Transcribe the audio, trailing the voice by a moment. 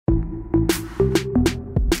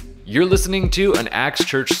You're listening to an Axe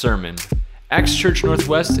Church sermon. Axe Church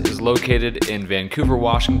Northwest is located in Vancouver,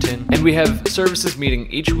 Washington, and we have services meeting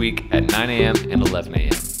each week at 9 a.m. and 11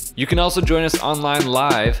 a.m. You can also join us online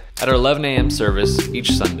live at our 11 a.m. service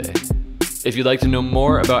each Sunday. If you'd like to know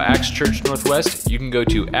more about Axe Church Northwest, you can go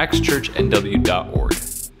to axechurchnw.org.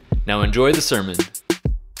 Now enjoy the sermon.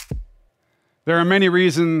 There are many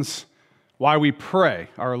reasons why we pray.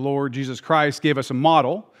 Our Lord Jesus Christ gave us a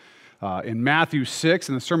model. In Matthew 6,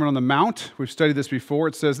 in the Sermon on the Mount, we've studied this before,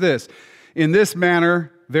 it says this, "In this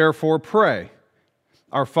manner, therefore, pray,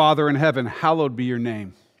 Our Father in heaven, hallowed be your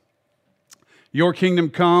name. Your kingdom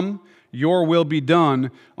come, your will be done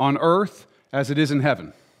on earth as it is in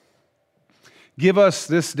heaven. Give us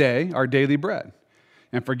this day our daily bread,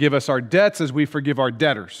 and forgive us our debts as we forgive our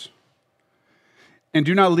debtors. And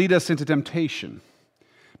do not lead us into temptation,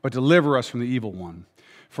 but deliver us from the evil one.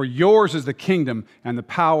 For yours is the kingdom and the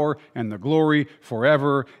power and the glory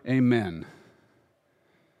forever. Amen."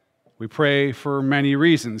 We pray for many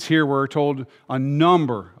reasons. Here we're told a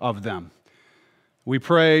number of them. We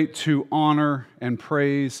pray to honor and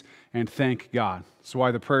praise and thank God. That's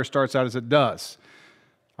why the prayer starts out as it does.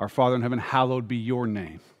 Our Father in heaven, hallowed be your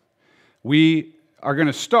name. We are going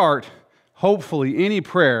to start, hopefully, any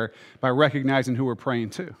prayer by recognizing who we're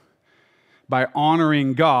praying to, by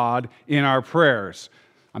honoring God in our prayers.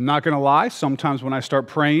 I'm not going to lie, sometimes when I start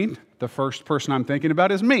praying, the first person I'm thinking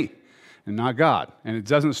about is me and not God. And it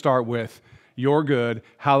doesn't start with, you're good,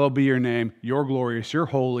 hallowed be your name, you're glorious, you're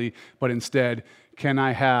holy, but instead, can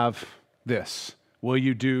I have this? Will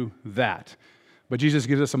you do that? But Jesus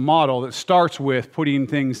gives us a model that starts with putting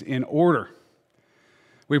things in order.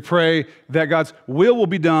 We pray that God's will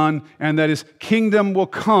be done and that His kingdom will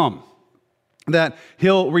come, that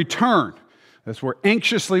He'll return. That's what we're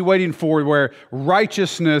anxiously waiting for, where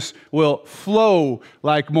righteousness will flow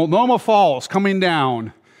like Multnomah Falls coming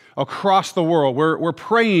down across the world. We're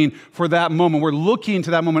praying for that moment. We're looking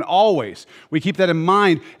to that moment always. We keep that in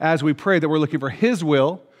mind as we pray, that we're looking for His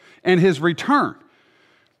will and His return.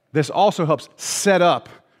 This also helps set up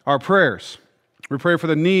our prayers. We pray for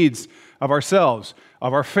the needs of ourselves,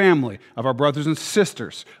 of our family, of our brothers and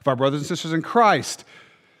sisters, in Christ.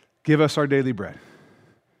 Give us our daily bread,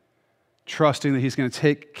 trusting that He's going to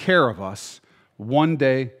take care of us one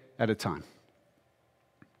day at a time.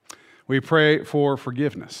 We pray for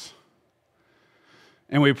forgiveness.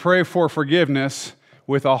 And we pray for forgiveness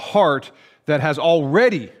with a heart that has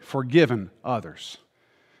already forgiven others.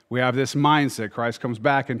 We have this mindset. Christ comes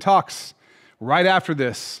back and talks right after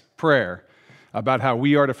this prayer about how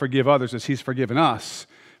we are to forgive others as He's forgiven us.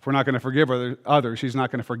 If we're not going to forgive others, He's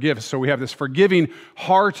not going to forgive us. So we have this forgiving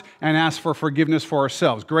heart and ask for forgiveness for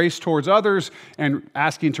ourselves, grace towards others, and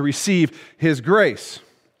asking to receive His grace.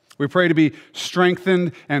 We pray to be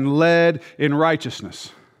strengthened and led in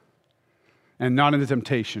righteousness and not into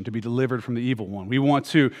temptation, to be delivered from the evil one. We want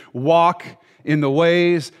to walk in the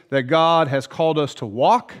ways that God has called us to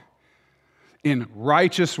walk, in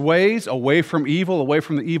righteous ways, away from evil, away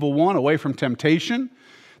from the evil one, away from temptation.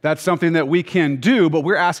 That's something that we can do, but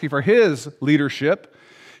we're asking for His leadership,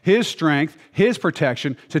 His strength, His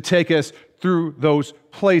protection to take us through those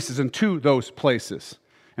places and to those places.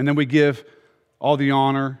 And then we give all the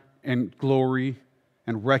honor and glory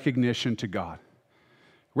and recognition to God,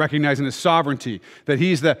 recognizing His sovereignty, that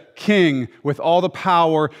He's the King with all the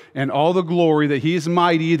power and all the glory, that He's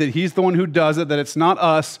mighty, that He's the one who does it, that it's not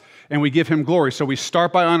us, and we give Him glory. So we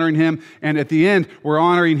start by honoring Him, and at the end, we're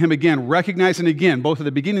honoring Him again, recognizing again, both at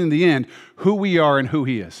the beginning and the end, who we are and who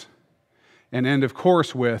He is. And end, of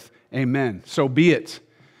course, with amen. So be it.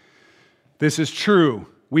 This is true.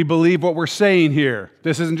 We believe what we're saying here.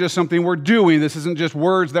 This isn't just something we're doing. This isn't just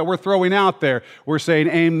words that we're throwing out there. We're saying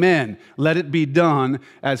amen. Let it be done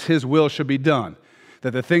as His will should be done.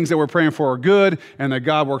 That the things that we're praying for are good, and that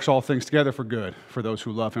God works all things together for good, for those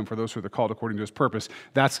who love Him, for those who are called according to His purpose.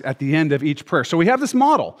 That's at the end of each prayer. So we have this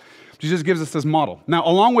model. Jesus gives us this model. Now,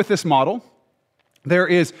 along with this model, there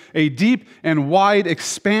is a deep and wide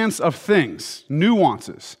expanse of things,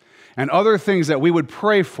 nuances, and other things that we would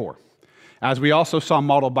pray for, as we also saw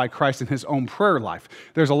modeled by Christ in His own prayer life.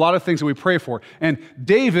 There's a lot of things that we pray for. And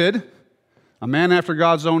David, a man after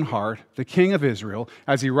God's own heart, the king of Israel,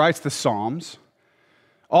 as he writes the Psalms,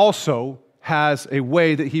 also has a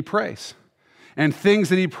way that he prays and things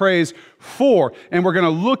that he prays for. And we're going to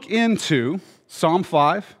look into Psalm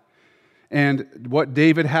 5 and what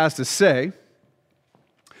David has to say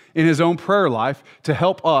in his own prayer life to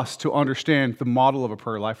help us to understand the model of a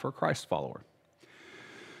prayer life for a Christ follower.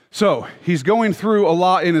 So, he's going through a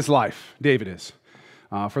lot in his life, David is.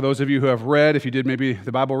 For those of you who have read, if you did maybe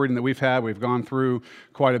the Bible reading that we've had, we've gone through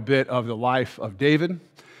quite a bit of the life of David.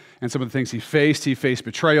 and some of the things he faced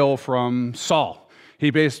betrayal from Saul.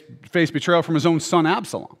 He faced betrayal from his own son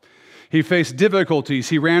Absalom. He faced difficulties.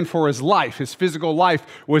 He ran for his life. His physical life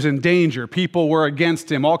was in danger. People were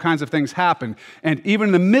against him. All kinds of things happened. And even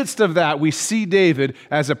in the midst of that, we see David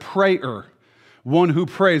as a prayer, one who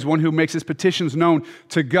prays, one who makes his petitions known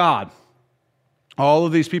to God. All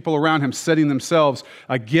of these people around him setting themselves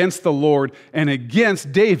against the Lord and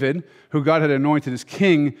against David, who God had anointed as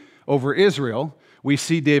king over Israel. We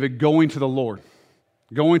see David going to the Lord.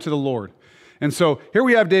 And so here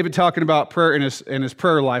we have David talking about prayer in his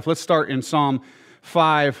prayer life. Let's start in Psalm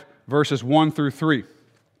 5, verses 1 through 3.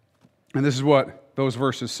 And this is what those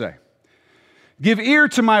verses say. Give ear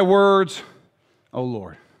to my words, O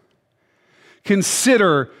Lord.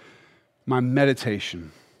 Consider my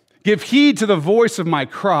meditation. Give heed to the voice of my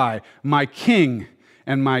cry, my King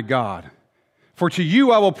and my God. For to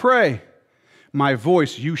you I will pray. My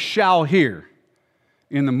voice you shall hear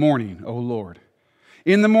in the morning, O Lord.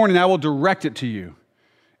 In the morning I will direct it to you,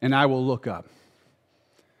 and I will look up.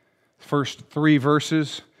 First 3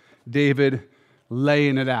 verses, David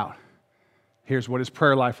laying it out. Here's what his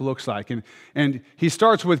prayer life looks like. And he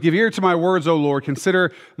starts with, give ear to my words, O Lord.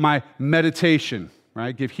 Consider my meditation,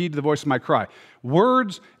 right? Give heed to the voice of my cry.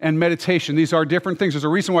 Words and meditation, these are different things. There's a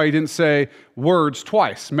reason why he didn't say words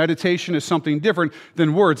twice. Meditation is something different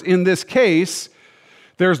than words. In this case,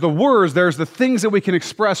 there's the words, there's the things that we can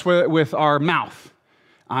express with our mouth.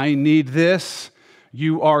 I need this,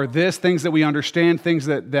 you are this, things that we understand, things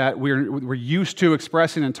that we're used to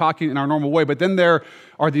expressing and talking in our normal way. But then there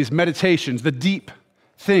are these meditations, the deep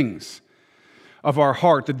things of our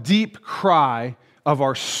heart, the deep cry of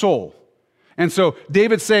our soul. And so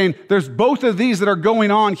David's saying there's both of these that are going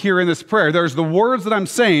on here in this prayer. There's the words that I'm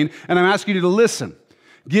saying, and I'm asking you to listen.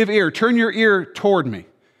 Give ear, turn your ear toward me.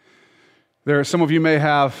 There are some of you may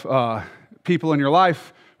have people in your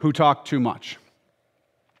life who talk too much.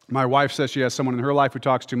 My wife says she has someone in her life who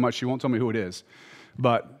talks too much. She won't tell me who it is,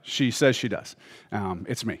 but she says she does.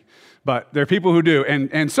 It's me. But there are people who do.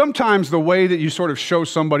 And sometimes the way that you sort of show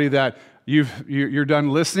somebody that you're done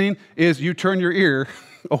listening is you turn your ear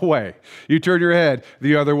away. You turn your head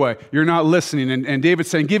the other way. You're not listening. And David's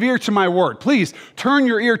saying, give ear to my word. Please turn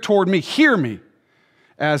your ear toward me. Hear me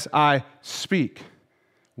as I speak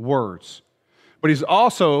words. But he's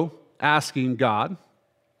also asking God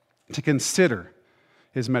to consider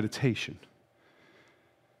his meditation,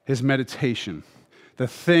 the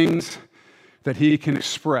things that he can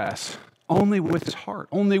express only with his heart,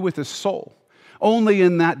 only with his soul, only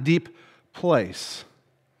in that deep place.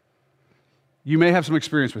 You may have some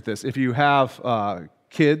experience with this. If you have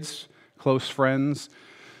kids, close friends,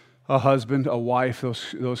 a husband, a wife,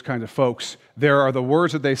 those kinds of folks, there are the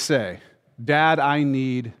words that they say. Dad, I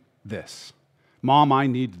need this. Mom, I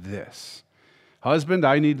need this. Husband,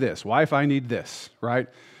 I need this. Wife, I need this, right?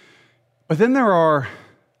 But then there are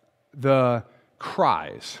the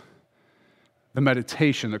cries, the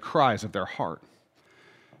meditation, the cries of their heart.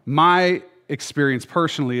 My experience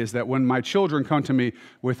personally is that when my children come to me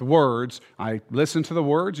with words, I listen to the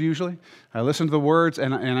words usually. I listen to the words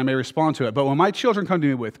and I may respond to it. But when my children come to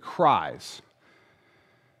me with cries,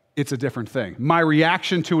 it's a different thing. My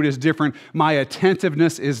reaction to it is different. My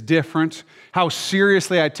attentiveness is different. How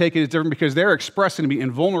seriously I take it is different because they're expressing to me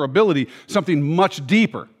in vulnerability something much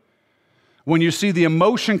deeper. When you see the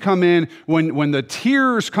emotion come in, when the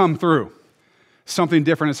tears come through, something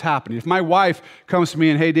different is happening. If my wife comes to me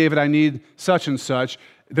and, hey, David, I need such and such,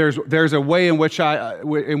 there's a way in which I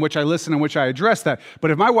listen, in which I address that.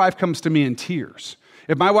 But if my wife comes to me in tears,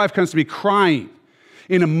 if my wife comes to me crying,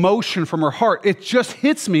 in emotion from her heart, it just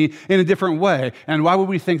hits me in a different way. And why would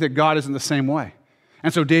we think that God isn't the same way?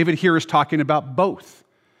 And so David here is talking about both.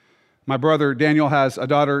 My brother Daniel has a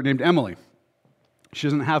daughter named Emily. She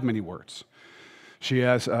doesn't have many words. She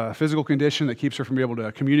has a physical condition that keeps her from being able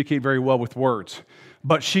to communicate very well with words.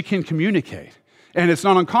 But she can communicate. And it's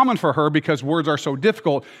not uncommon for her because words are so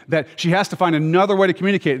difficult that she has to find another way to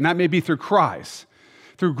communicate. And that may be through cries,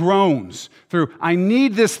 through groans, through, I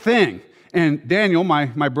need this thing. And Daniel, my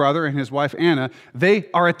brother, and his wife Anna, they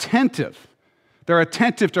are attentive. They're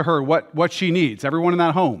attentive to her, what she needs. Everyone in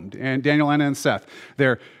that home, and Daniel, Anna, and Seth,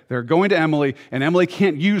 they're going to Emily, and Emily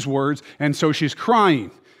can't use words, and so she's crying.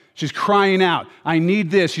 She's crying out, I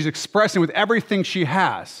need this. She's expressing with everything she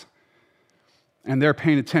has. And they're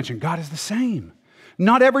paying attention. God is the same.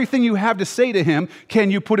 Not everything you have to say to him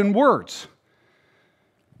can you put in words.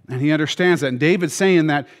 And he understands that. And David's saying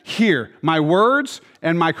that here, my words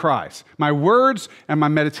and my cries, my words and my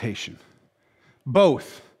meditation,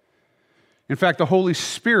 both. In fact, the Holy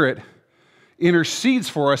Spirit intercedes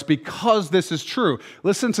for us because this is true.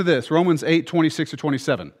 Listen to this, Romans 8, 26 to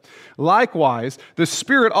 27. Likewise, the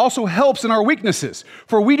Spirit also helps in our weaknesses,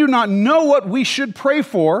 for we do not know what we should pray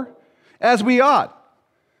for as we ought.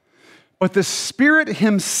 But the Spirit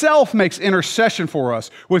himself makes intercession for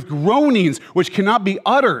us with groanings which cannot be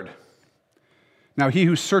uttered. Now, he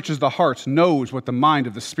who searches the hearts knows what the mind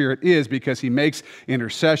of the Spirit is, because he makes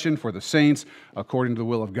intercession for the saints according to the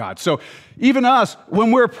will of God. So even us,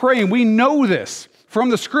 when we're praying, we know this from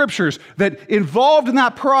the Scriptures, that involved in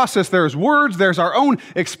that process, there's words, there's our own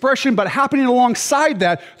expression, but happening alongside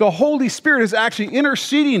that, the Holy Spirit is actually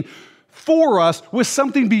interceding for us with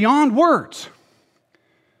something beyond words.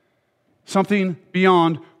 Something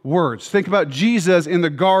beyond words. Think about Jesus in the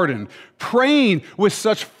garden, praying with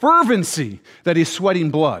such fervency that he's sweating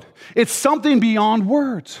blood. It's something beyond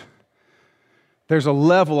words. There's a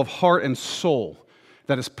level of heart and soul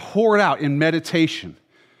that is poured out in meditation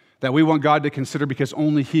that we want God to consider, because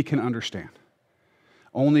only he can understand.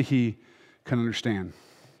 Only he can understand.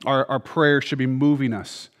 Our prayers should be moving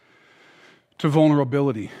us to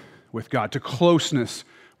vulnerability with God, to closeness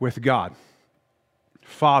with God.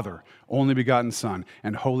 Father, only begotten Son,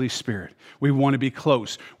 and Holy Spirit. We want to be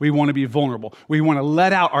close. We want to be vulnerable. We want to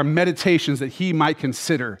let out our meditations that he might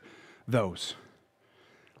consider those.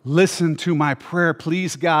 Listen to my prayer,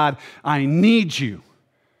 please, God. I need you.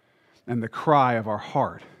 And the cry of our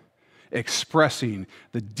heart, expressing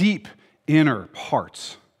the deep inner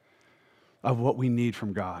parts of what we need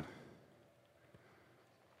from God.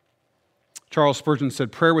 Charles Spurgeon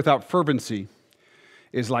said, prayer without fervency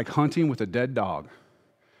is like hunting with a dead dog.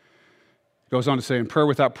 Goes on to say, and prayer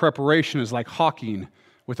without preparation is like hawking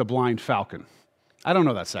with a blind falcon. I don't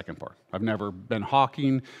know that second part. I've never been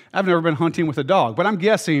hawking. I've never been hunting with a dog. But I'm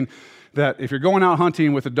guessing that if you're going out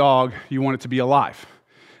hunting with a dog, you want it to be alive.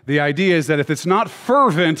 The idea is that if it's not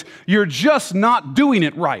fervent, you're just not doing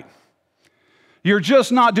it right. You're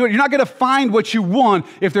just not doing it. You're not going to find what you want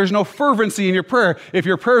if there's no fervency in your prayer. If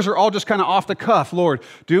your prayers are all just kind of off the cuff, Lord,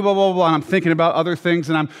 do blah, blah, blah, and I'm thinking about other things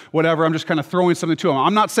and I'm just kind of throwing something to him.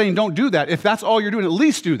 I'm not saying don't do that. If that's all you're doing, at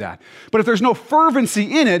least do that. But if there's no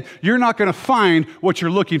fervency in it, you're not going to find what you're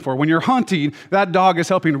looking for. When you're hunting, that dog is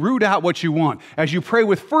helping root out what you want. As you pray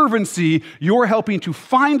with fervency, you're helping to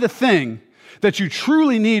find the thing that you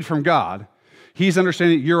truly need from God. He's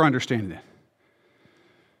understanding it, you're understanding it.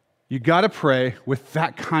 You got to pray with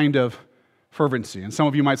that kind of fervency. And some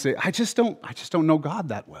of you might say, I just don't know God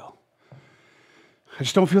that well. I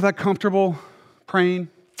just don't feel that comfortable praying.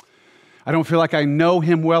 I don't feel like I know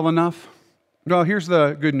him well enough. Well, here's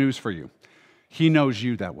the good news for you. He knows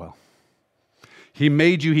you that well. He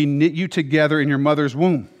made you, he knit you together in your mother's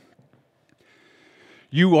womb.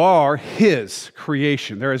 You are his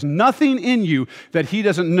creation. There is nothing in you that he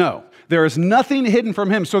doesn't know. There is nothing hidden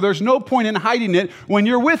from him, so there's no point in hiding it when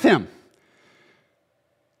you're with him.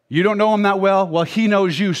 You don't know him that well? Well, he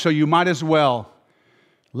knows you, so you might as well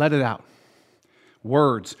let it out.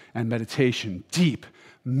 Words and meditation, deep,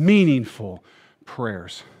 meaningful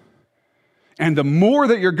prayers. And the more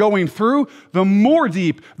that you're going through, the more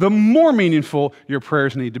deep, the more meaningful your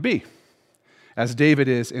prayers need to be. As David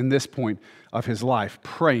is in this point of his life,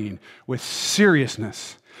 praying with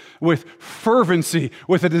seriousness, with fervency,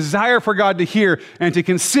 with a desire for God to hear and to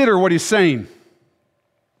consider what he's saying.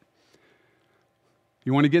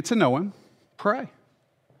 You want to get to know him? Pray.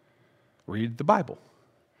 Read the Bible,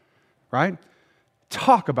 right?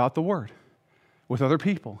 Talk about the Word with other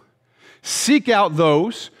people. Seek out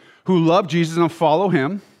those who love Jesus and follow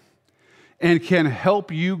him and can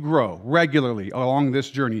help you grow regularly along this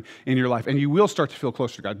journey in your life. And you will start to feel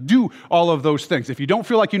closer to God. Do all of those things. If you don't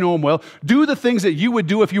feel like you know him well, do the things that you would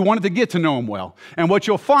do if you wanted to get to know him well. And what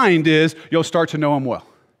you'll find is you'll start to know him well.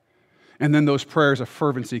 And then those prayers of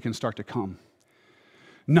fervency can start to come.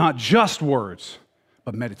 Not just words,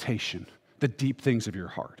 but meditation, the deep things of your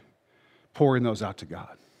heart. Pouring those out to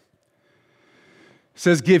God. It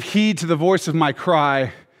says, give heed to the voice of my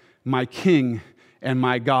cry, my King and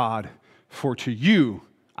my God, for to you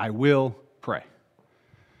I will pray.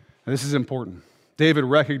 Now, this is important. David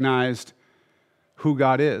recognized who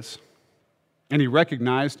God is, and he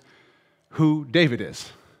recognized who David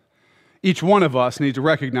is. Each one of us needs to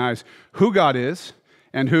recognize who God is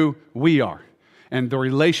and who we are, and the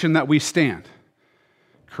relation that we stand.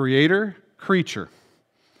 Creator, creature.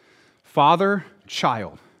 Father,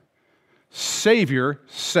 child. Savior,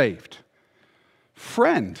 saved.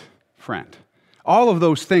 Friend. All of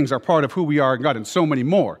those things are part of who we are in God, and so many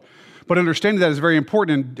more. But understanding that is very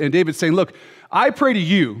important, and David's saying, look, I pray to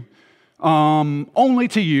you, only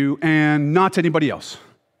to you, and not to anybody else,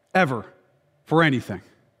 ever, for anything.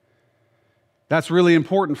 That's really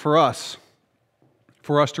important for us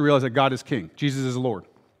for us to realize that God is King. Jesus is Lord.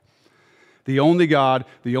 The only God,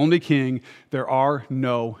 the only King. There are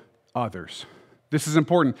no others. This is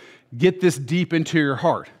important. Get this deep into your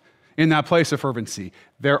heart in that place of fervency.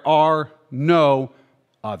 There are no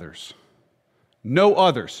others. No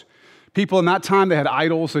others. People in that time, they had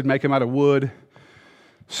idols. They'd make them out of wood,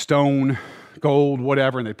 stone, gold,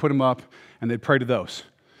 whatever, and they'd put them up, and they'd pray to those.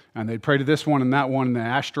 And they'd pray to this one and that one, and the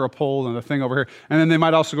Ashtoreth pole and the thing over here. And then they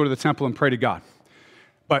might also go to the temple and pray to God.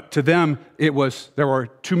 But to them, there were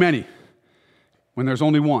too many when there's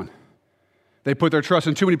only one. They put their trust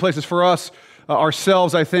in too many places. For us,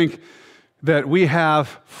 ourselves, I think that we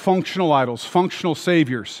have functional idols, functional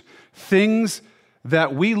saviors, things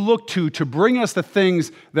that we look to bring us the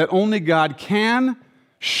things that only God can,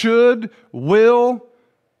 should, will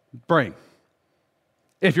bring.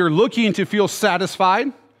 If you're looking to feel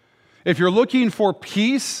satisfied, if you're looking for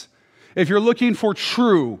peace, if you're looking for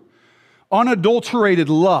true, unadulterated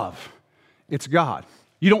love, it's God.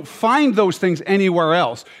 You don't find those things anywhere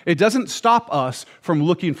else. It doesn't stop us from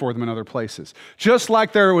looking for them in other places. Just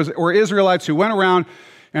like there were Israelites who went around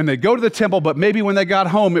and they'd go to the temple, but maybe when they got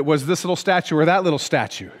home, it was this little statue or that little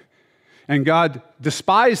statue. And God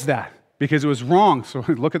despised that because it was wrong. So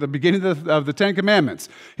look at the beginning of the Ten Commandments.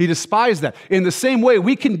 He despised that. In the same way,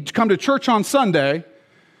 we can come to church on Sunday,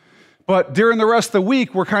 but during the rest of the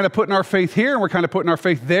week, we're kind of putting our faith here, and we're kind of putting our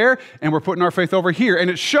faith there, and we're putting our faith over here, and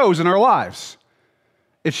it shows in our lives.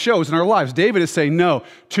 It shows in our lives. David is saying, no,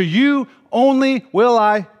 to you only will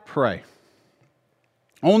I pray.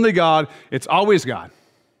 Only God, it's always God.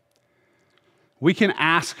 We can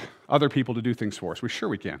ask other people to do things for us.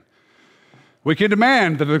 We can. We can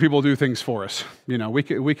demand that other people do things for us.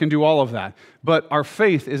 We can do all of that. But our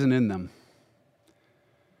faith isn't in them.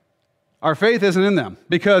 Our faith isn't in them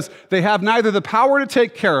because they have neither the power to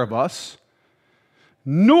take care of us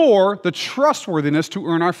nor the trustworthiness to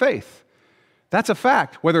earn our faith. That's a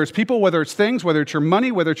fact. Whether it's people, whether it's things, whether it's your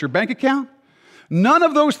money, whether it's your bank account, none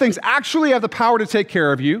of those things actually have the power to take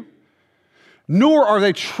care of you, nor are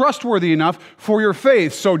they trustworthy enough for your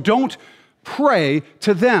faith. So don't pray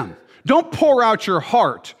to them. Don't pour out your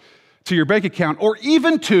heart to your bank account or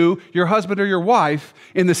even to your husband or your wife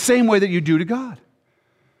in the same way that you do to God.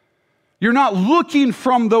 You're not looking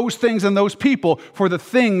from those things and those people for the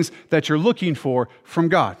things that you're looking for from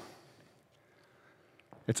God.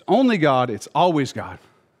 It's only God, it's always God.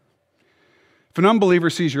 If an unbeliever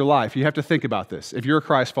sees your life, you have to think about this. If you're a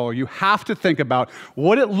Christ follower, you have to think about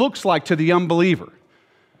what it looks like to the unbeliever.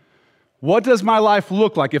 What does my life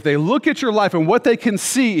look like? If they look at your life and what they can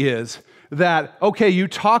see is that, okay, you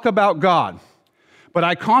talk about God, but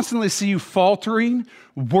I constantly see you faltering,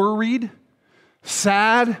 worried,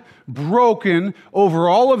 sad, broken over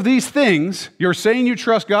all of these things. You're saying you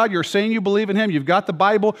trust God. You're saying you believe in Him. You've got the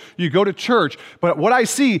Bible. You go to church. But what I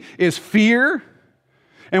see is fear.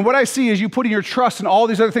 And what I see is you putting your trust in all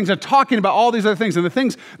these other things and talking about all these other things and the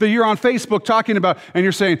things that you're on Facebook talking about. And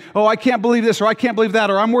you're saying, oh, I can't believe this or I can't believe that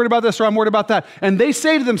or I'm worried about this or I'm worried about that. And they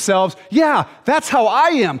say to themselves, yeah, that's how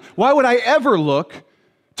I am. Why would I ever look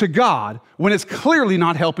to God when it's clearly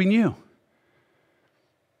not helping you?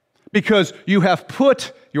 Because you have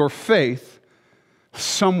put your faith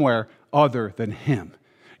somewhere other than Him.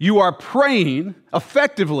 You are praying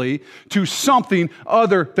effectively to something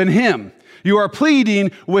other than Him. You are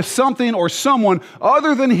pleading with something or someone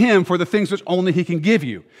other than Him for the things which only He can give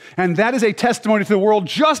you. And that is a testimony to the world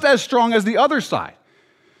just as strong as the other side,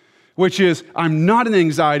 which is, I'm not in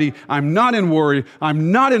anxiety, I'm not in worry,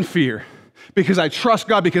 I'm not in fear, because I trust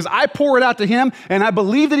God, because I pour it out to Him, and I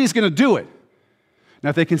believe that He's going to do it. Now,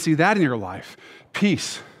 if they can see that in your life,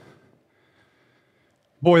 peace.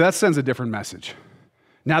 Boy, that sends a different message.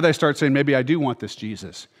 Now they start saying, maybe I do want this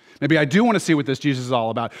Jesus. Maybe I do want to see what this Jesus is all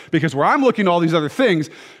about. Because where I'm looking at all these other things,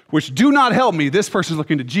 which do not help me, this person's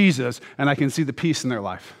looking to Jesus, and I can see the peace in their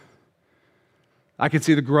life. I can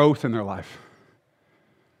see the growth in their life.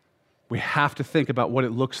 We have to think about what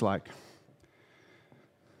it looks like.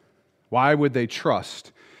 Why would they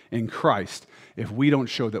trust in Christ if we don't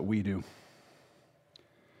show that we do?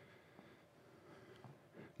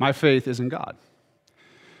 My faith is in God.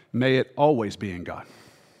 May it always be in God.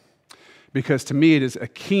 Because to me, it is a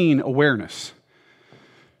keen awareness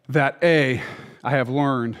that I have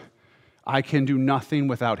learned I can do nothing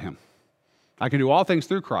without Him. I can do all things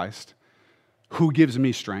through Christ, who gives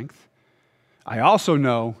me strength. I also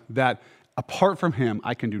know that apart from Him,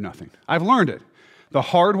 I can do nothing. I've learned it the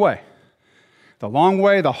hard way, the long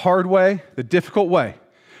way, the hard way, the difficult way.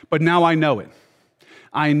 But now I know it.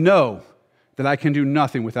 I know that I can do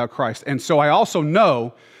nothing without Christ. And so I also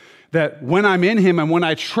know that when I'm in him and when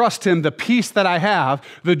I trust him, the peace that I have,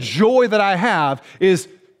 the joy that I have is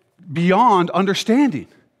beyond understanding.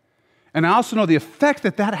 And I also know the effect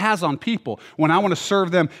that that has on people when I want to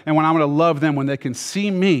serve them and when I want to love them, when they can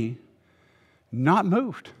see me not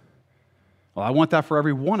moved. Well, I want that for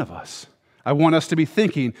every one of us. I want us to be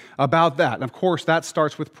thinking about that. And of course, that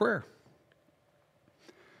starts with prayer.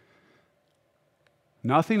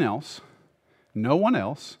 Nothing else, no one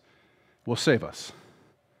else will save us,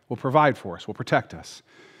 will provide for us, will protect us,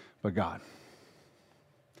 but God.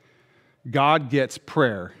 God gets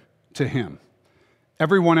prayer to him.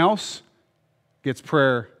 Everyone else gets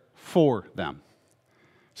prayer for them.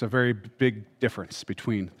 It's a very big difference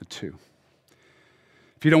between the two.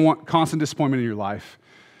 If you don't want constant disappointment in your life,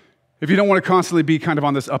 if you don't want to constantly be kind of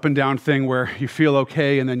on this up and down thing where you feel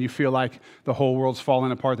okay and then you feel like the whole world's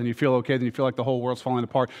falling apart, then you feel okay, then you feel like the whole world's falling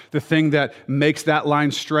apart, the thing that makes that line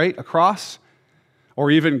straight across or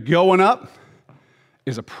even going up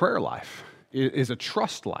is a prayer life, is a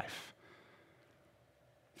trust life.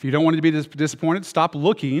 If you don't want to be disappointed, stop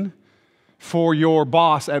looking for your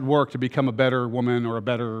boss at work to become a better woman or a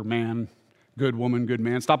better man, good woman, good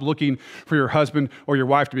man. Stop looking for your husband or your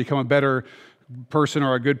wife to become a better person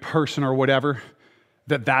or a good person or whatever,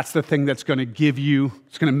 that's the thing that's going to give you,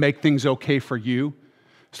 it's going to make things okay for you.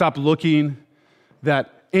 Stop looking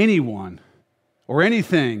that anyone or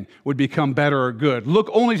anything would become better or good. Look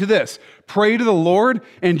only to this. Pray to the Lord,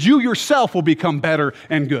 and you yourself will become better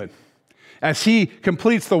and good as he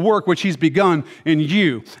completes the work which he's begun in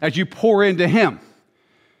you, as you pour into him.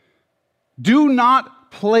 Do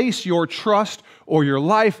not place your trust or your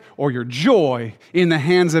life or your joy in the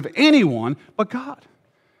hands of anyone but God.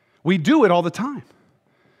 We do it all the time.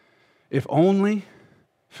 If only,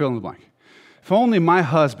 fill in the blank, if only my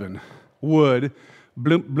husband would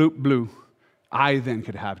bloop, bloop, blue, I then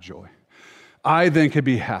could have joy. I then could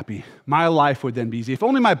be happy. My life would then be easy. If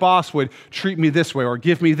only my boss would treat me this way or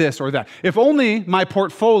give me this or that. If only my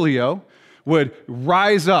portfolio would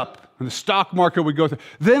rise up and the stock market would go through,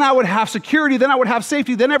 then I would have security, then I would have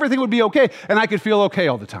safety, then everything would be okay, and I could feel okay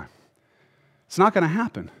all the time. It's not going to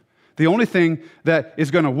happen. The only thing that is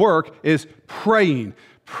going to work is praying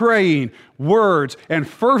words and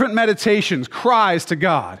fervent meditations, cries to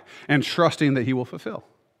God, and trusting that he will fulfill.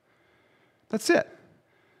 That's it.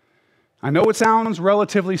 I know it sounds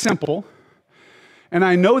relatively simple, and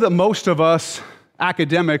I know that most of us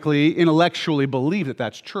academically, intellectually believe that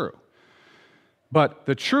that's true. But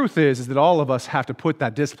the truth is that all of us have to put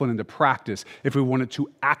that discipline into practice if we want it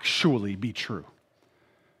to actually be true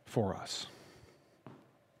for us.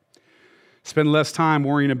 Spend less time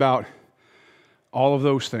worrying about all of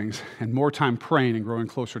those things and more time praying and growing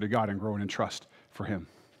closer to God and growing in trust for him.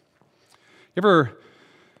 You ever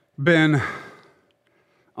been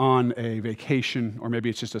on a vacation, or maybe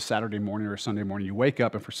it's just a Saturday morning or a Sunday morning, you wake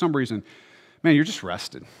up and for some reason, man, you're just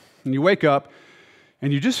rested. And you wake up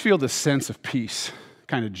and you just feel this sense of peace,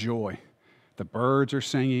 kind of joy. The birds are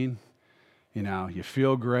singing, you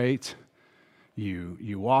feel great.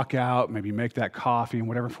 You walk out, maybe you make that coffee and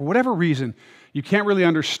whatever. For whatever reason, you can't really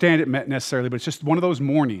understand it necessarily, but it's just one of those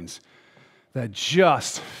mornings that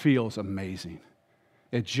just feels amazing.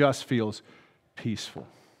 It just feels peaceful.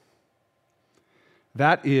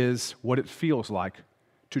 That is what it feels like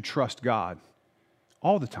to trust God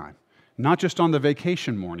all the time. Not just on the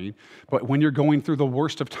vacation morning, but when you're going through the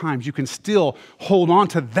worst of times, you can still hold on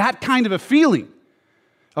to that kind of a feeling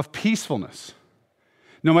of peacefulness.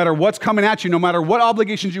 No matter what's coming at you, no matter what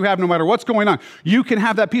obligations you have, no matter what's going on, you can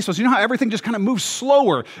have that peacefulness. You know how everything just kind of moves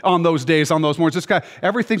slower on those days, on those mornings?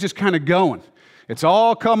 Everything's just kind of going. It's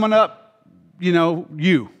all coming up,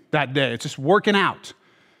 you that day. It's just working out.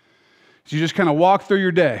 So you just kind of walk through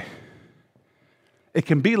your day. It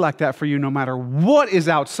can be like that for you no matter what is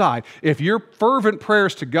outside. If your fervent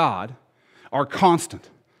prayers to God are constant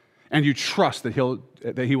and you trust that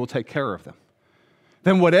he will take care of them,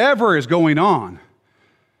 then whatever is going on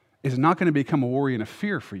is not going to become a worry and a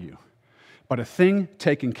fear for you, but a thing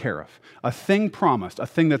taken care of, a thing promised, a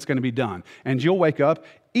thing that's going to be done. And you'll wake up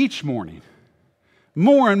each morning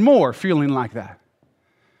more and more feeling like that.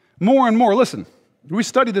 More and more. Listen, we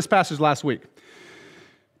studied this passage last week.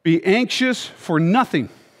 Be anxious for nothing,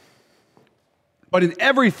 but in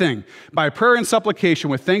everything, by prayer and supplication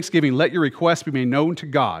with thanksgiving, let your requests be made known to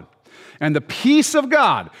God. And the peace of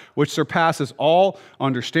God, which surpasses all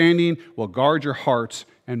understanding, will guard your hearts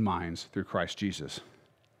and minds through Christ Jesus.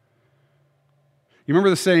 You remember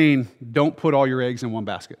the saying, don't put all your eggs in one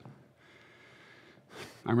basket?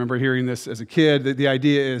 I remember hearing this as a kid. The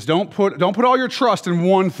idea is don't put all your trust in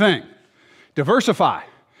one thing. Diversify.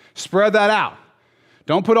 Spread that out.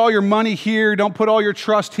 Don't put all your money here. Don't put all your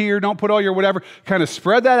trust here. Don't put all your whatever. Kind of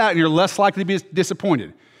spread that out, and you're less likely to be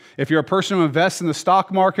disappointed. If you're a person who invests in the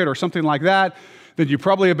stock market or something like that, then you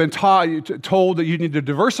probably have been told that you need to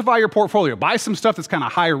diversify your portfolio. Buy some stuff that's kind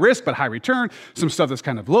of high risk but high return, some stuff that's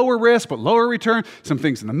kind of lower risk but lower return, some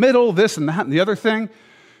things in the middle, this and that and the other thing.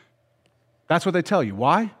 That's what they tell you.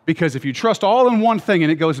 Why? Because if you trust all in one thing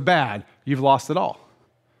and it goes bad, you've lost it all.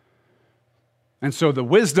 And so the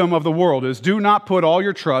wisdom of the world is do not put all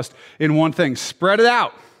your trust in one thing. Spread it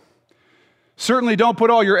out. Certainly don't put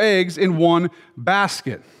all your eggs in one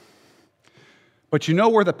basket. But you know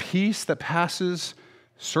where the peace that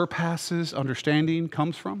surpasses understanding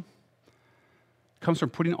comes from? It comes from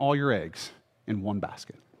putting all your eggs in one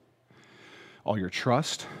basket. All your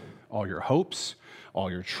trust, all your hopes,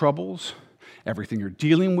 all your troubles, everything you're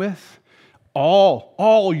dealing with,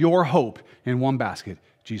 all your hope in one basket,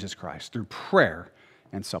 Jesus Christ, through prayer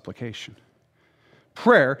and supplication.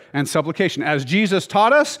 Prayer and supplication. As Jesus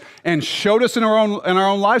taught us and showed us in our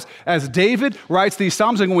own lives, as David writes these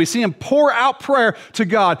Psalms, and when we see him pour out prayer to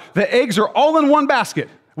God, the eggs are all in one basket.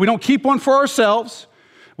 We don't keep one for ourselves.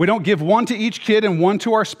 We don't give one to each kid and one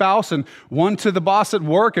to our spouse and one to the boss at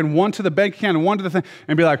work and one to the bank account and one to the thing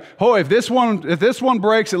and be like, oh, if this one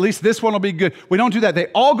breaks, at least this one will be good. We don't do that. They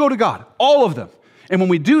all go to God, all of them. And when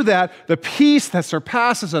we do that, the peace that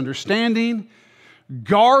surpasses understanding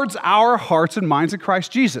guards our hearts and minds in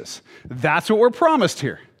Christ Jesus. That's what we're promised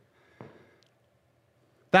here.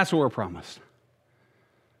 That's what we're promised.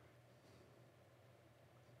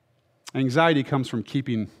 Anxiety comes from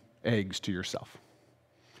keeping eggs to yourself.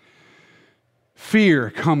 Fear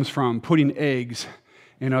comes from putting eggs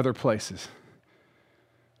in other places.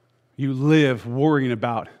 You live worrying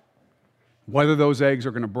about whether those eggs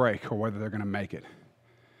are going to break or whether they're going to make it.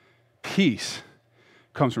 Peace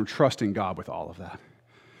comes from trusting God with all of that.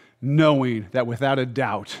 Knowing that without a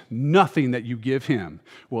doubt, nothing that you give him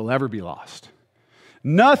will ever be lost.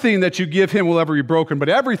 Nothing that you give him will ever be broken, but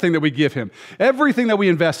everything that we give him, everything that we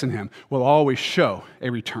invest in him will always show a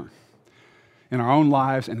return in our own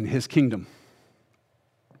lives and in his kingdom.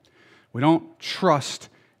 We don't trust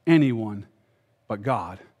anyone but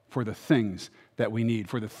God for the things that we need,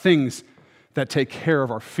 for the things that take care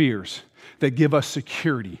of our fears, that give us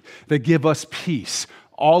security, that give us peace.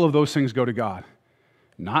 All of those things go to God.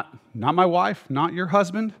 Not my wife, not your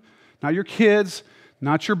husband, not your kids,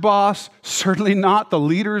 not your boss, certainly not the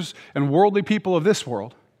leaders and worldly people of this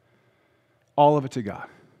world. All of it to God.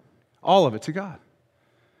 All of it to God.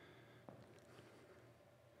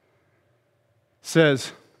 It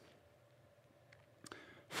says,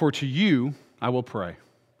 for to you I will pray.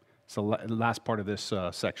 It's the last part of this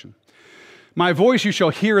section. My voice you shall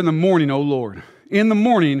hear in the morning, O Lord. In the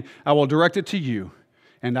morning I will direct it to you,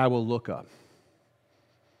 and I will look up.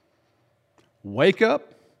 Wake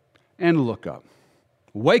up and look up.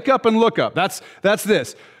 Wake up and look up. That's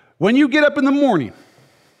this. When you get up in the morning,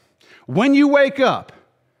 when you wake up,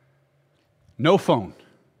 no phone.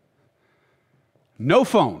 No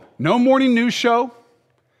phone. No morning news show.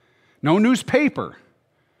 No newspaper.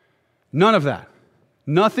 None of that.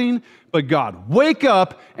 Nothing but God. Wake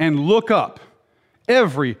up and look up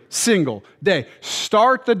every single day.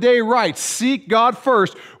 Start the day right. Seek God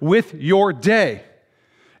first with your day.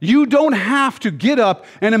 You don't have to get up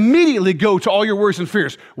and immediately go to all your worries and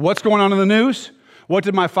fears. What's going on in the news? What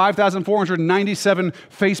did my 5,497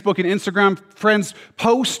 Facebook and Instagram friends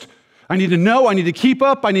post? I need to know. I need to keep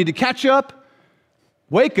up. I need to catch up.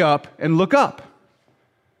 Wake up and look up.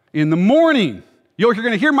 In the morning, you're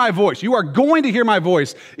going to hear my voice. You are going to hear my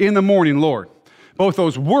voice in the morning, Lord. Both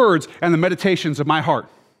those words and the meditations of my heart.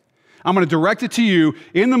 I'm going to direct it to you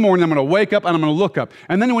in the morning. I'm going to wake up and I'm going to look up.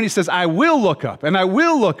 And then when he says, I will look up and I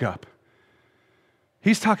will look up,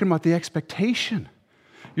 he's talking about the expectation.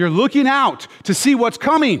 You're looking out to see what's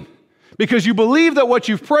coming because you believe that what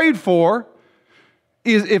you've prayed for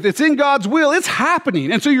is, if it's in God's will, it's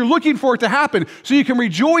happening. And so you're looking for it to happen so you can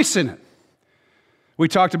rejoice in it. We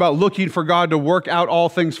talked about looking for God to work out all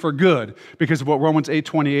things for good because of what Romans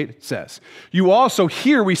 8:28 says. You also,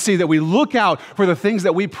 here we see that we look out for the things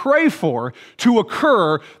that we pray for to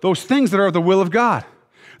occur, those things that are the will of God.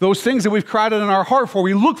 Those things that we've cried out in our heart for,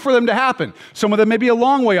 we look for them to happen. Some of them may be a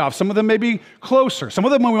long way off. Some of them may be closer. Some of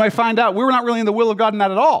them we might find out we're not really in the will of God in that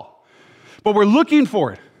at all. But we're looking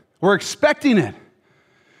for it. We're expecting it.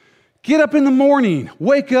 Get up in the morning.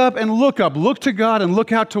 Wake up and look up. Look to God and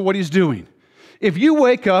look out to what he's doing. If you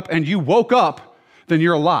wake up and you woke up, then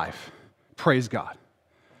you're alive. Praise God.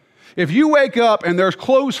 If you wake up and there's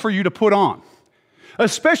clothes for you to put on,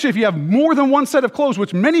 especially if you have more than one set of clothes,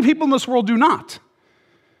 which many people in this world do not,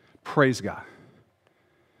 praise God.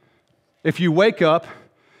 If you wake up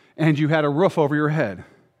and you had a roof over your head,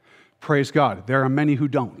 praise God. There are many who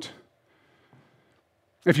don't.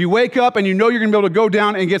 If you wake up and you know you're going to be able to go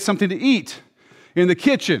down and get something to eat in the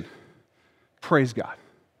kitchen, praise God.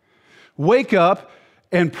 Wake up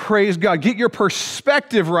and praise God. Get your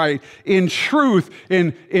perspective right in truth,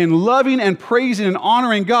 in loving and praising and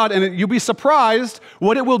honoring God. And you'll be surprised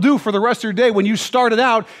what it will do for the rest of your day when you start it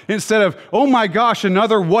out instead of, oh my gosh,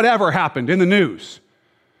 another whatever happened in the news.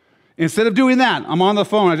 Instead of doing that, I'm on the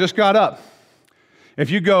phone, I just got up. If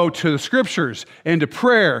you go to the scriptures and to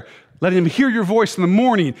prayer, let him hear your voice in the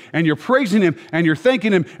morning, and you're praising him, and you're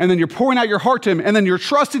thanking him, and then you're pouring out your heart to him, and then you're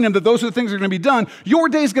trusting him that those are the things that are going to be done, your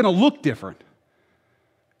day's going to look different.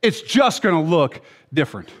 It's just going to look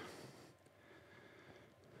different.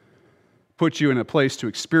 Put you in a place to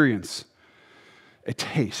experience a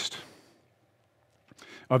taste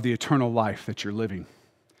of the eternal life that you're living.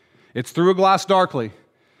 It's through a glass darkly.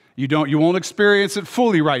 You won't experience it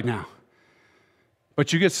fully right now.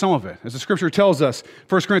 But you get some of it. As the scripture tells us,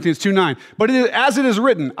 1 Corinthians 2:9, but as it is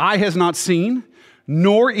written, eye has not seen,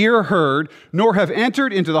 nor ear heard, nor have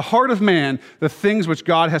entered into the heart of man the things which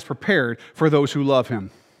God has prepared for those who love him.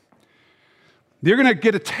 You're going to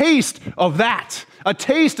get a taste of that, a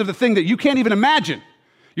taste of the thing that you can't even imagine.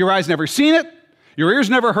 Your eyes never seen it, your ears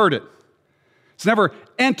never heard it. It's never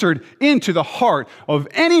entered into the heart of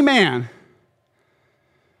any man,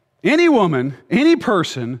 any woman, any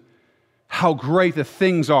person, how great the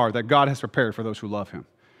things are that God has prepared for those who love him.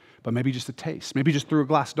 But maybe just a taste, maybe just through a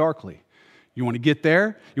glass darkly. You want to get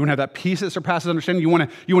there? You want to have that peace that surpasses understanding? You want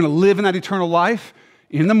to live in that eternal life?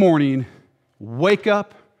 In the morning, wake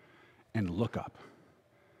up and look up.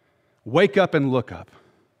 Wake up and look up.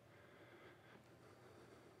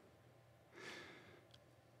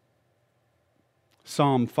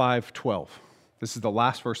 Psalm 5:12. This is the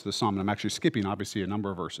last verse of the psalm, and I'm actually skipping, obviously, a number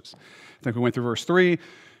of verses. I think we went through verse 3.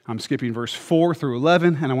 I'm skipping verse 4 through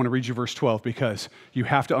 11, and I want to read you verse 12 because you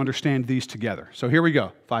have to understand these together. So here we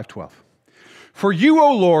go, 5:12. For you,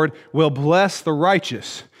 O Lord, will bless the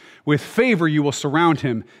righteous. With favor you will surround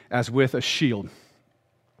him as with a shield.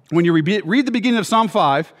 When you read the beginning of Psalm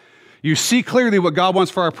 5, you see clearly what God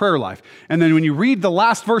wants for our prayer life. And then when you read the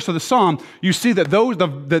last verse of the psalm, you see that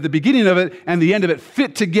the beginning of it and the end of it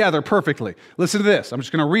fit together perfectly. Listen to this. I'm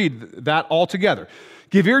just going to read that all together.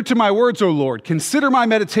 Give ear to my words, O Lord. Consider my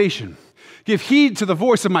meditation. Give heed to the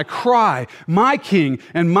voice of my cry, my King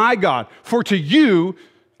and my God. For to you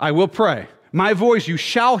I will pray. My voice you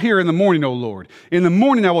shall hear in the morning, O Lord. In the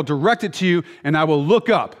morning I will direct it to you, and I will look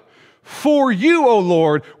up. For you, O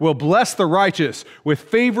Lord, will bless the righteous. With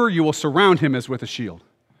favor you will surround him as with a shield.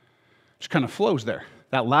 Just kind of flows there.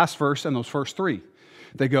 That last verse and those first three,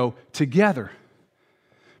 they go together.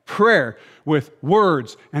 Prayer with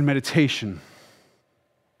words and meditation.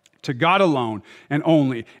 To God alone and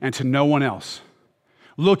only, and to no one else.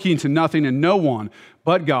 Looking to nothing and no one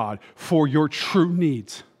but God for your true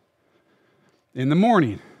needs. In the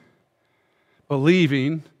morning,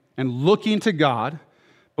 believing and looking to God,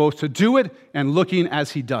 both to do it and looking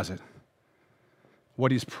as he does it.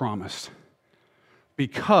 What he's promised.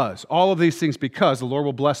 Because, all of these things, because the Lord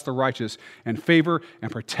will bless the righteous and favor and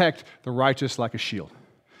protect the righteous like a shield.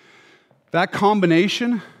 That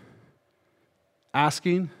combination,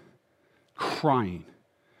 asking, crying,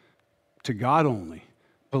 to God only,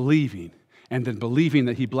 believing, and then believing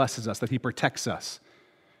that he blesses us, that he protects us,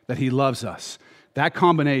 that he loves us. That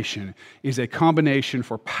combination is a combination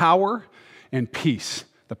for power and peace.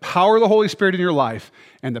 The power of the Holy Spirit in your life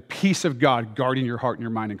and the peace of God guarding your heart and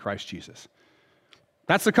your mind in Christ Jesus.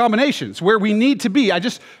 That's the combination. It's where we need to be. I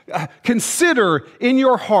just consider in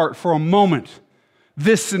your heart for a moment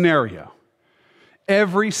this scenario.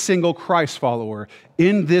 Every single Christ follower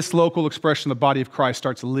in this local expression of the body of Christ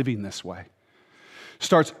starts living this way,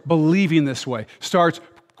 starts believing this way, starts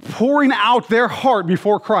pouring out their heart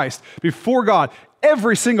before Christ, before God,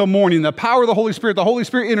 every single morning. The power of the Holy Spirit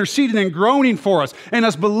interceding and groaning for us, and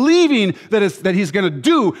us believing that he's going to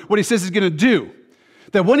do what he says he's going to do.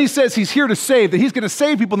 That when he says he's here to save, that he's going to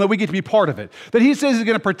save people and that we get to be part of it. That he says he's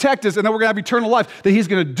going to protect us and that we're going to have eternal life, that he's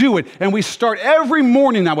going to do it. And we start every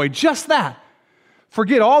morning that way, just that.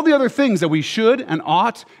 Forget all the other things that we should and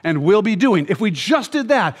ought and will be doing. If we just did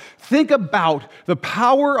that, think about the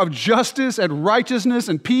power of justice and righteousness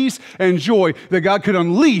and peace and joy that God could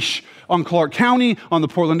unleash on Clark County, on the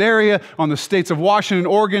Portland area, on the states of Washington,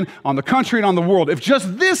 Oregon, on the country, and on the world. If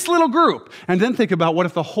just this little group, and then think about what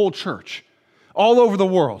if the whole church, all over the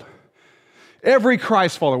world, every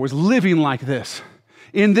Christ follower was living like this.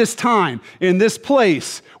 In this time, in this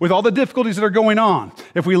place, with all the difficulties that are going on,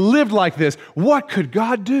 if we lived like this, what could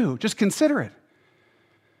God do? Just consider it.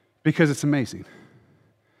 because it's amazing.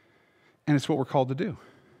 And it's what we're called to do.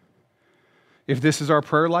 If this is our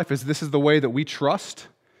prayer life, if this is the way that we trust,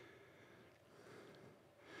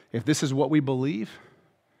 if this is what we believe,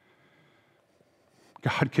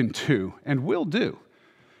 God can do and will do.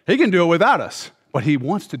 He can do it without us, but he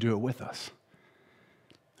wants to do it with us.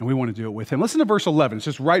 And we want to do it with him. Listen to verse 11. It's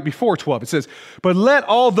just right before 12. It says, but let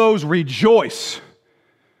all those rejoice.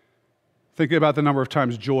 Think about the number of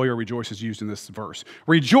times joy or rejoice is used in this verse.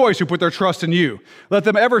 Rejoice who put their trust in you. Let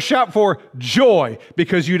them ever shout for joy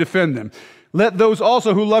because you defend them. Let those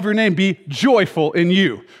also who love your name be joyful in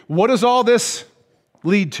you. What does all this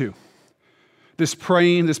lead to? This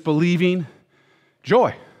praying, this believing,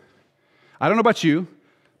 joy. I don't know about you,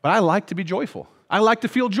 but I like to be joyful. I like to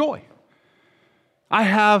feel joy. I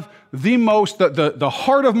have the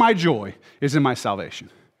heart of my joy is in my salvation.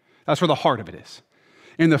 That's where the heart of it is.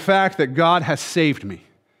 In the fact that God has saved me.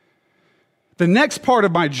 The next part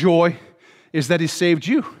of my joy is that he saved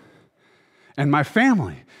you and my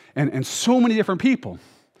family and so many different people.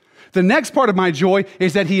 The next part of my joy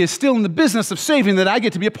is that he is still in the business of saving, that I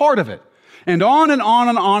get to be a part of it. And on and on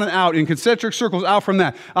and on and out in concentric circles out from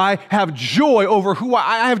that, I have joy over who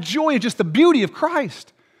I have joy of just the beauty of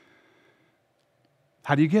Christ.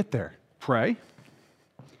 How do you get there? Pray,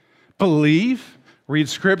 believe, read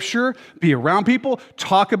scripture, be around people,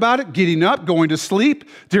 talk about it, getting up, going to sleep,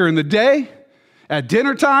 during the day, at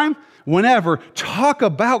dinner time, whenever. Talk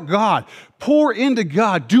about God. Pour into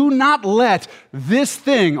God. Do not let this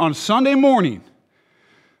thing on Sunday morning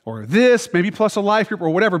or this, maybe plus a life group or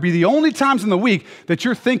whatever, be the only times in the week that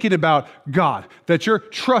you're thinking about God, that you're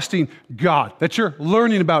trusting God, that you're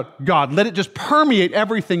learning about God. Let it just permeate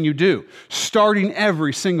everything you do, starting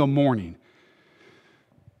every single morning.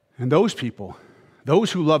 And those people,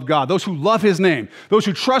 those who love God, those who love his name, those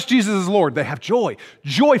who trust Jesus as Lord, they have joy,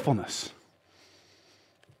 joyfulness.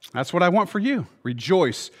 That's what I want for you.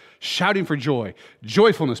 Rejoice, shouting for joy,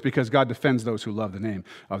 joyfulness, because God defends those who love the name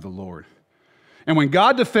of the Lord. And when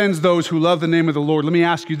God defends those who love the name of the Lord, let me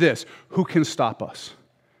ask you this: who can stop us?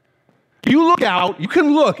 You look out, you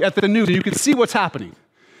can look at the news and you can see what's happening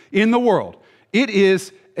in the world. It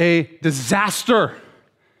is a disaster.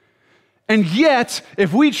 And yet,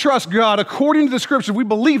 if we trust God according to the scripture, we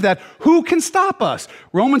believe that, who can stop us?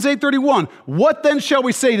 Romans 8:31, what then shall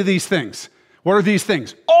we say to these things? What are these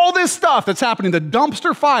things? All this stuff that's happening, the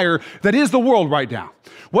dumpster fire that is the world right now.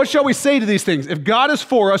 What shall we say to these things? If God is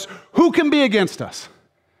for us, who can be against us?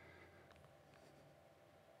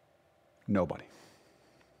 Nobody.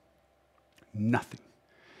 Nothing.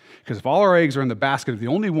 Because if all our eggs are in the basket of the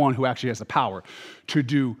only one who actually has the power to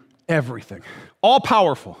do everything, all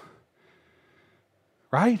powerful,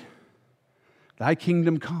 right? Thy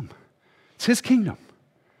kingdom come. It's his kingdom.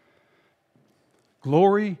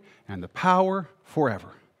 Glory and the power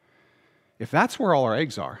forever. If that's where all our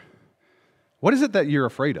eggs are, what is it that you're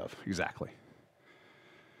afraid of exactly?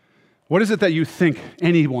 What is it that you think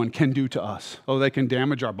anyone can do to us? Oh, they can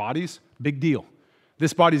damage our bodies? Big deal.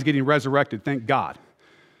 This body's getting resurrected, thank God.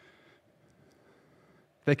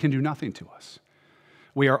 They can do nothing to us.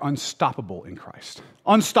 We are unstoppable in Christ.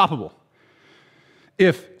 Unstoppable.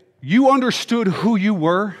 If you understood who you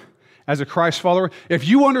were as a Christ follower, if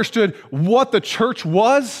you understood what the church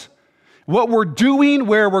was, what we're doing,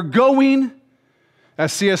 where we're going,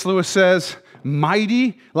 as C.S. Lewis says,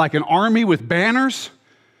 mighty like an army with banners.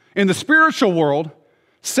 In the spiritual world,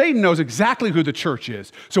 Satan knows exactly who the church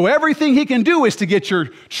is. So everything he can do is to get your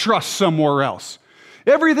trust somewhere else.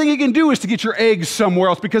 Everything he can do is to get your eggs somewhere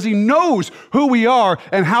else, because he knows who we are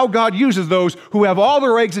and how God uses those who have all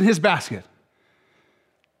their eggs in his basket.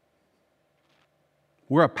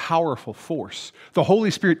 We're a powerful force. The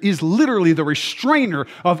Holy Spirit is literally the restrainer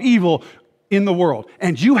of evil in the world.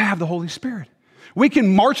 And you have the Holy Spirit. We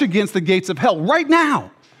can march against the gates of hell right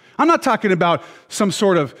now. I'm not talking about some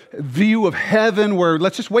sort of view of heaven where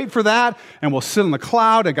let's just wait for that and we'll sit on the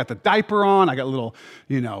cloud. I got the diaper on. I got a little,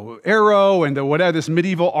 arrow and whatever, this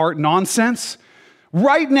medieval art nonsense.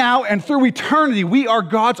 Right now and through eternity, we are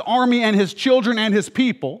God's army and his children and his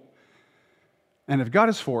people. And if God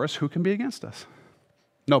is for us, who can be against us?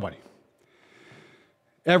 Nobody.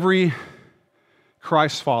 Every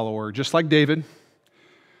Christ follower, just like David,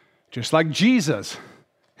 just like Jesus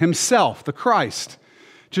himself, the Christ,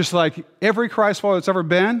 just like every Christ follower that's ever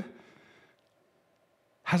been,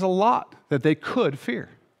 has a lot that they could fear.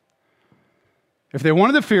 If they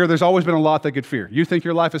wanted to fear, there's always been a lot they could fear. You think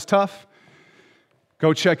your life is tough?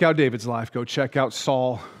 Go check out David's life. Go check out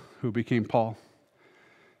Saul, who became Paul.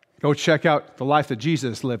 Go check out the life that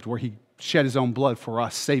Jesus lived, where he shed his own blood for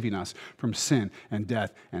us, saving us from sin and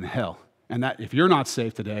death and hell. And that if you're not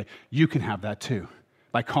saved today, you can have that too.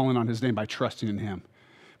 by calling on his name, by trusting in him,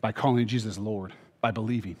 by calling Jesus Lord, by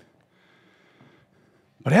believing.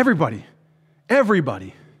 But every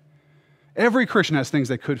Christian has things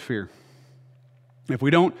they could fear. If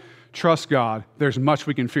we don't trust God, there's much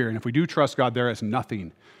we can fear. And if we do trust God, there is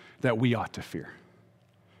nothing that we ought to fear.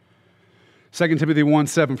 2 Timothy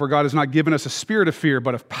 1:7, for God has not given us a spirit of fear,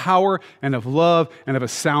 but of power and of love and of a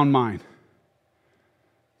sound mind.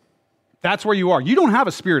 That's where you are. You don't have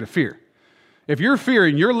a spirit of fear. If you're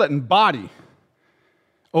fearing, you're letting body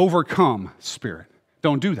overcome spirit.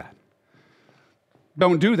 Don't do that.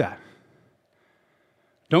 Don't do that.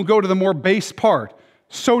 Don't go to the more base part.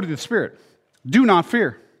 So to the spirit. Do not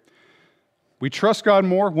fear. We trust God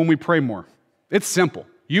more when we pray more. It's simple.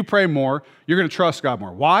 You pray more, you're going to trust God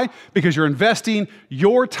more. Why? Because you're investing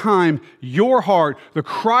your time, your heart, the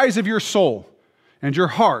cries of your soul and your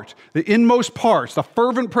heart, the inmost parts, the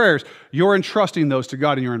fervent prayers, you're entrusting those to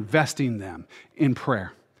God and you're investing them in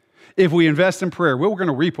prayer. If we invest in prayer, we're going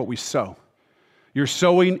to reap what we sow. You're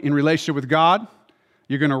sowing in relationship with God,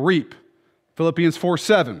 you're going to reap. Philippians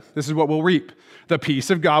 4:7, this is what we'll reap. The peace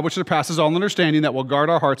of God, which surpasses all understanding, that will guard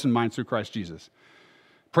our hearts and minds through Christ Jesus.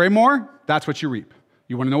 Pray more, that's what you reap.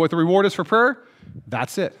 You want to know what the reward is for prayer?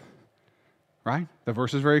 That's it, right? The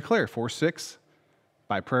verse is very clear. 4:6,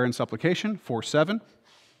 by prayer and supplication. 4:7,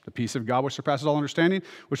 the peace of God, which surpasses all understanding,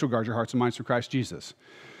 which will guard your hearts and minds through Christ Jesus.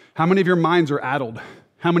 How many of your minds are addled?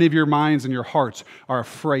 How many of your minds and your hearts are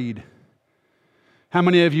afraid? How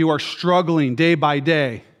many of you are struggling day by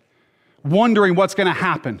day, wondering what's going to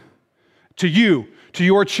happen to you, to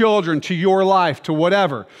your children, to your life, to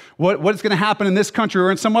whatever? What's going to happen in this country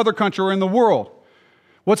or in some other country or in the world?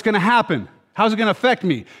 What's going to happen? How's it going to affect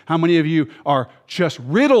me? How many of you are just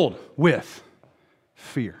riddled with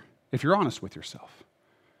fear, if you're honest with yourself?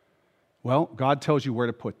 Well, God tells you where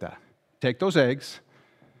to put that. Take those eggs,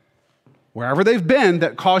 wherever they've been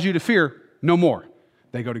that cause you to fear, no more.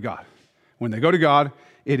 They go to God. When they go to God,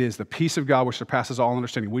 it is the peace of God which surpasses all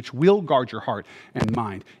understanding, which will guard your heart and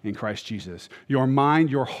mind in Christ Jesus. Your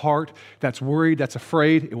mind, your heart that's worried, that's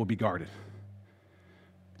afraid, it will be guarded.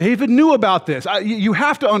 David knew about this. You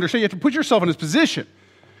have to understand, you have to put yourself in his position.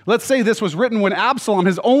 Let's say this was written when Absalom,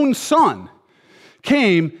 his own son,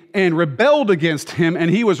 came and rebelled against him and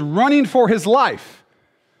he was running for his life.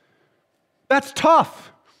 That's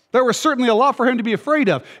tough. There was certainly a lot for him to be afraid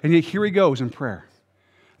of. And yet here he goes in prayer.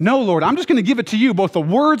 No, Lord, I'm just going to give it to you, both the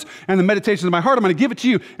words and the meditations of my heart. I'm going to give it to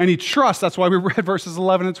you. And he trusts. That's why we read verses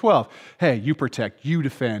 11 and 12. Hey, you protect, you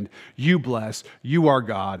defend, you bless, you are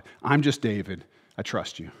God. I'm just David. I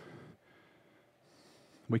trust you.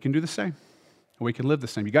 We can do the same. We can live the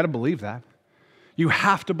same. You got to believe that. You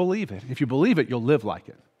have to believe it. If you believe it, you'll live like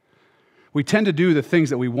it. We tend to do the things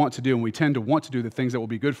that we want to do, and we tend to want to do the things that will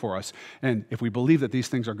be good for us. And if we believe that these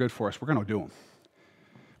things are good for us, we're going to do them.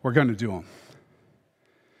 We're going to do them.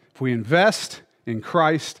 If we invest in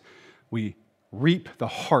Christ, we reap the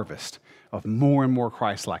harvest of more and more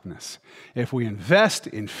Christ-likeness. If we invest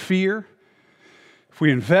in fear, if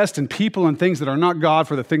we invest in people and things that are not God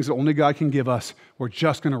for the things that only God can give us, we're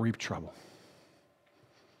just going to reap trouble.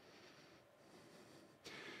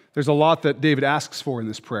 There's a lot that David asks for in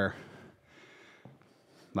this prayer.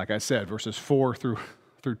 Like I said, verses 4 through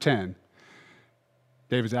 10,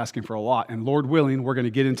 David's asking for a lot. And Lord willing, we're going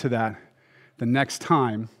to get into that the next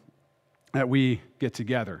time that we get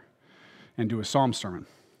together and do a psalm sermon.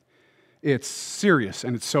 It's serious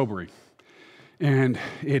and it's sobering. And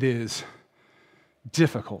it is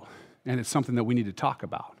difficult. And it's something that we need to talk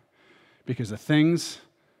about. Because the things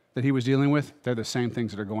that he was dealing with, they're the same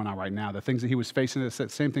things that are going on right now. The things that he was facing, they're the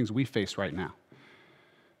same things we face right now.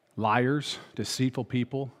 Liars, deceitful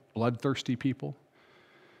people, bloodthirsty people,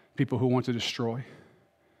 people who want to destroy.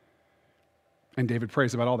 And David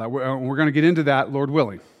prays about all that. We're going to get into that, Lord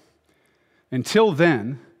willing. Until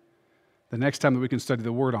then, the next time that we can study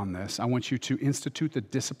the word on this, I want you to institute the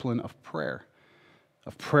discipline of prayer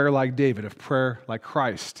like David, of prayer like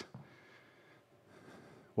Christ.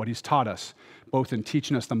 What he's taught us, both in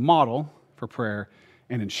teaching us the model for prayer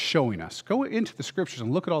and in showing us. Go into the scriptures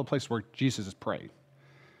and look at all the places where Jesus has prayed.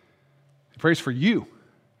 He prays for you.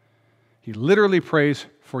 He literally prays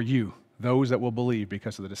for you, those that will believe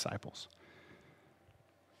because of the disciples.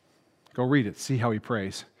 Go read it, see how he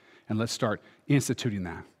prays, and let's start instituting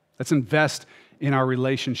that. Let's invest in our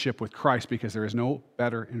relationship with Christ because there is no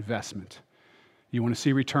better investment. You want to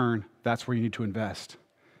see return, that's where you need to invest.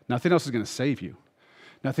 Nothing else is going to save you.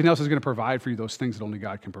 Nothing else is going to provide for you those things that only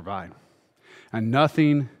God can provide. And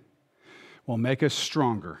nothing will make us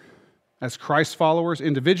stronger as Christ followers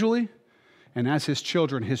individually and as his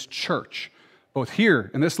children, his church, both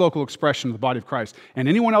here in this local expression of the body of Christ and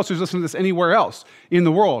anyone else who's listening to this anywhere else in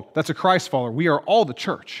the world that's a Christ follower. We are all the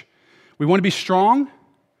church. We want to be strong.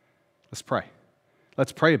 Let's pray.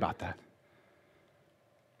 Let's pray about that.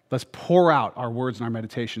 Let's pour out our words and our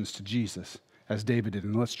meditations to Jesus as David did,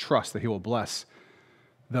 and let's trust that he will bless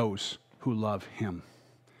those who love him.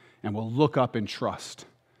 And we'll look up in trust.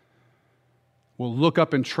 We'll look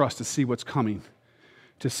up in trust to see what's coming,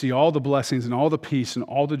 to see all the blessings and all the peace and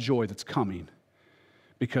all the joy that's coming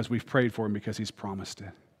because we've prayed for him, because he's promised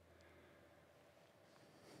it.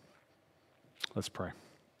 Let's pray.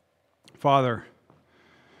 Father,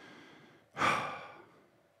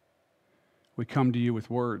 we come to you with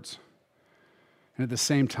words, and at the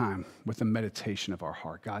same time with the meditation of our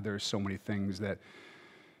heart. God, there are so many things that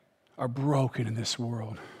are broken in this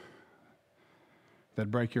world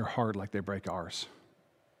that break your heart like they break ours.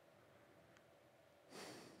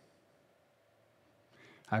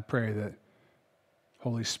 I pray that,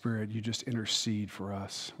 Holy Spirit, you just intercede for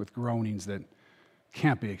us with groanings that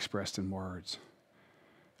can't be expressed in words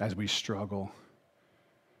as we struggle.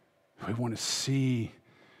 We want to see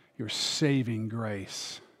your saving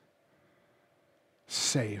grace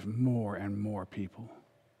save more and more people.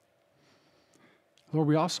 Lord,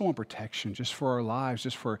 we also want protection just for our lives,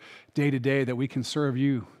 just for day to day, that we can serve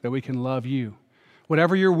you, that we can love you.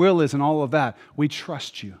 Whatever your will is and all of that, we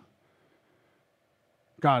trust you.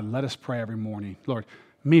 God, let us pray every morning. Lord,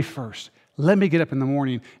 me first. Let me get up in the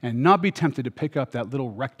morning and not be tempted to pick up that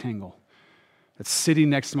little rectangle that's sitting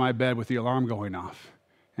next to my bed with the alarm going off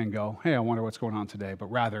and go, hey, I wonder what's going on today, but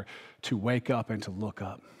rather to wake up and to look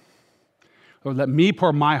up. Lord, let me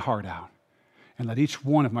pour my heart out, and let each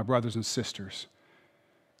one of my brothers and sisters,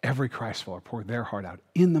 every Christ follower, pour their heart out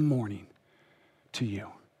in the morning to you.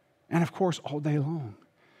 And of course, all day long.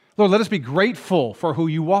 Lord, let us be grateful for who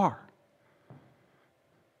you are.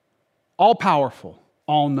 All powerful,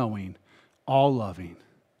 all knowing, all loving,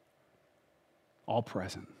 all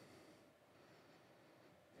present.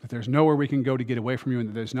 That there's nowhere we can go to get away from you, and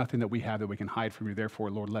that there's nothing that we have that we can hide from you. Therefore,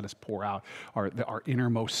 Lord, let us pour out our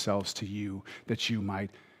innermost selves to you, that you might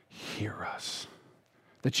hear us,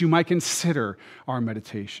 that you might consider our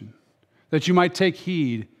meditation, that you might take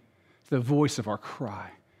heed to the voice of our cry.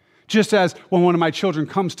 Just as when one of my children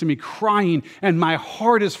comes to me crying and my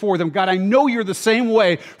heart is for them, God, I know you're the same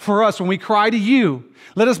way for us when we cry to you.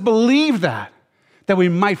 Let us believe that we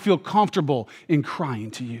might feel comfortable in crying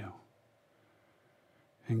to you.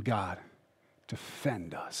 And God,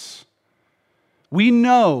 defend us. We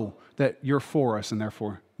know that you're for us, and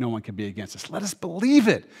therefore no one can be against us. Let us believe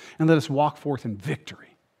it, and let us walk forth in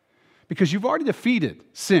victory. Because you've already defeated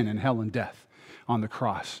sin and hell and death on the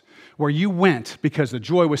cross, where you went because the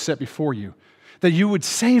joy was set before you, that you would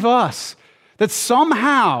save us, that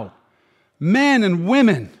somehow men and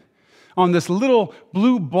women on this little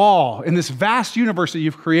blue ball in this vast universe that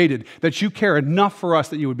you've created, that you care enough for us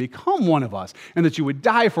that you would become one of us, and that you would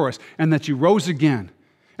die for us, and that you rose again,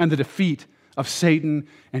 and the defeat of Satan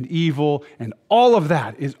and evil and all of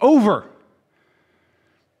that is over.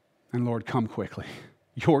 And Lord, come quickly.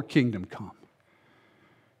 Your kingdom come.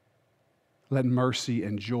 Let mercy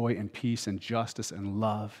and joy and peace and justice and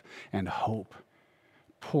love and hope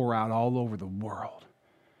pour out all over the world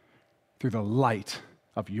through the light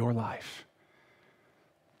of your life.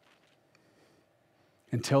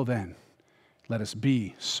 Until then, let us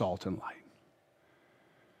be salt and light.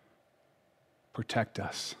 Protect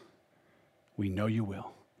us. We know you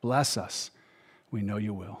will. Bless us. We know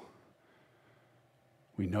you will.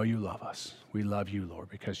 We know you love us. We love you, Lord,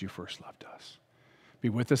 because you first loved us. Be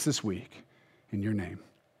with us this week. In your name,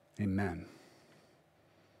 amen.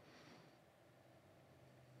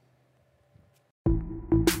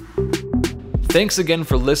 Thanks again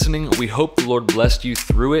for listening. We hope the Lord blessed you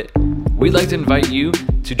through it. We'd like to invite you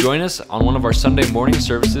to join us on one of our Sunday morning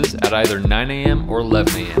services at either 9 a.m. or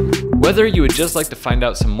 11 a.m. Whether you would just like to find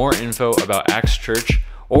out some more info about Acts Church,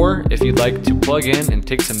 or if you'd like to plug in and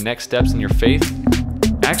take some next steps in your faith,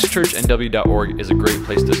 actschurchnw.org is a great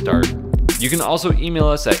place to start. You can also email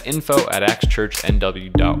us at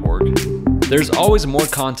info@actschurchnw.org. There's always more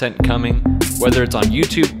content coming, whether it's on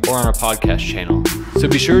YouTube or on our podcast channel. So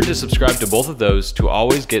be sure to subscribe to both of those to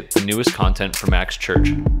always get the newest content from Acts Church.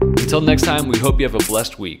 Until next time, we hope you have a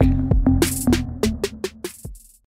blessed week.